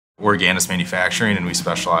We're Ganas Manufacturing, and we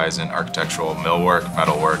specialize in architectural millwork,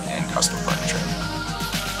 metalwork, and custom furniture.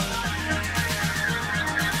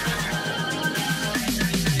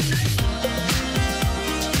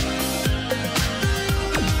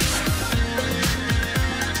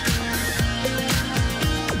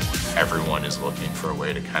 Everyone is looking for a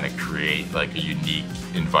way to kind of create like a unique,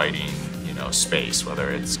 inviting, space, whether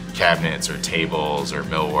it's cabinets or tables or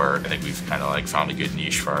millwork. I think we've kind of like found a good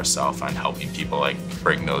niche for ourselves on helping people like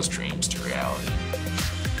bring those dreams to reality.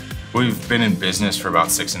 We've been in business for about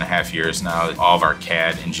 6.5 years now. All of our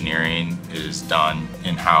CAD engineering is done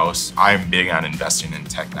in-house. I'm big on investing in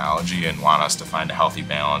technology and want us to find a healthy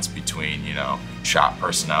balance between, shop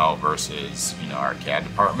personnel versus, our CAD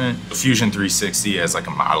department. Fusion 360 as like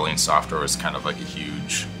a modeling software is kind of like a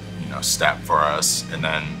huge, step for us. And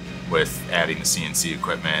then with adding the CNC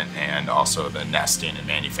equipment and also the nesting and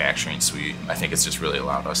manufacturing suite, I think it's just really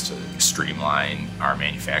allowed us to streamline our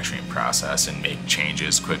manufacturing process and make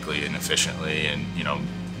changes quickly and efficiently and,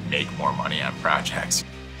 make more money on projects.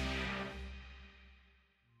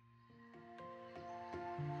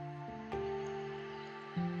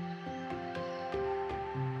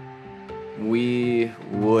 We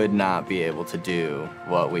would not be able to do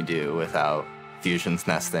what we do without Fusion's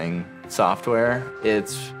nesting software.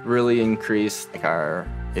 It's really increased our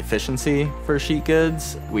efficiency for sheet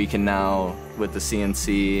goods. We can now, with the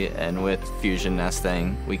CNC and with Fusion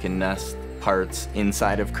nesting, we can nest parts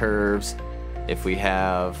inside of curves. If we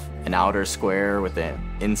have an outer square with an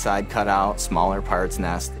inside cutout, smaller parts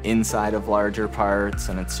nest inside of larger parts,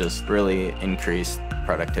 and it's just really increased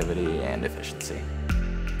productivity and efficiency.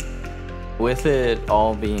 With it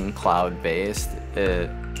all being cloud-based,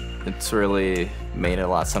 it's really made it a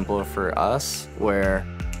lot simpler for us, where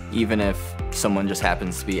even if someone just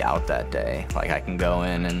happens to be out that day, like I can go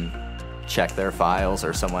in and check their files,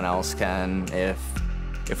 or someone else can.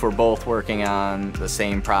 If we're both working on the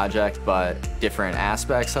same project but different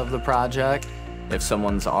aspects of the project, if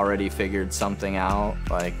someone's already figured something out,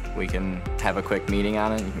 like we can have a quick meeting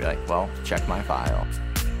on it and you can be like, well, check my file.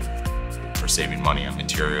 We're saving money on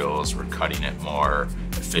materials, we're cutting it more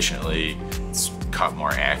efficiently, it's cut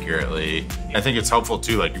more accurately. I think it's helpful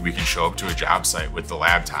too, like we can show up to a job site with the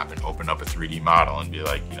laptop and open up a 3D model and be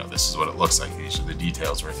like, this is what it looks like, these are the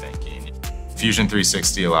details we're thinking. Fusion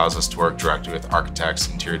 360 allows us to work directly with architects,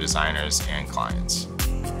 interior designers, and clients.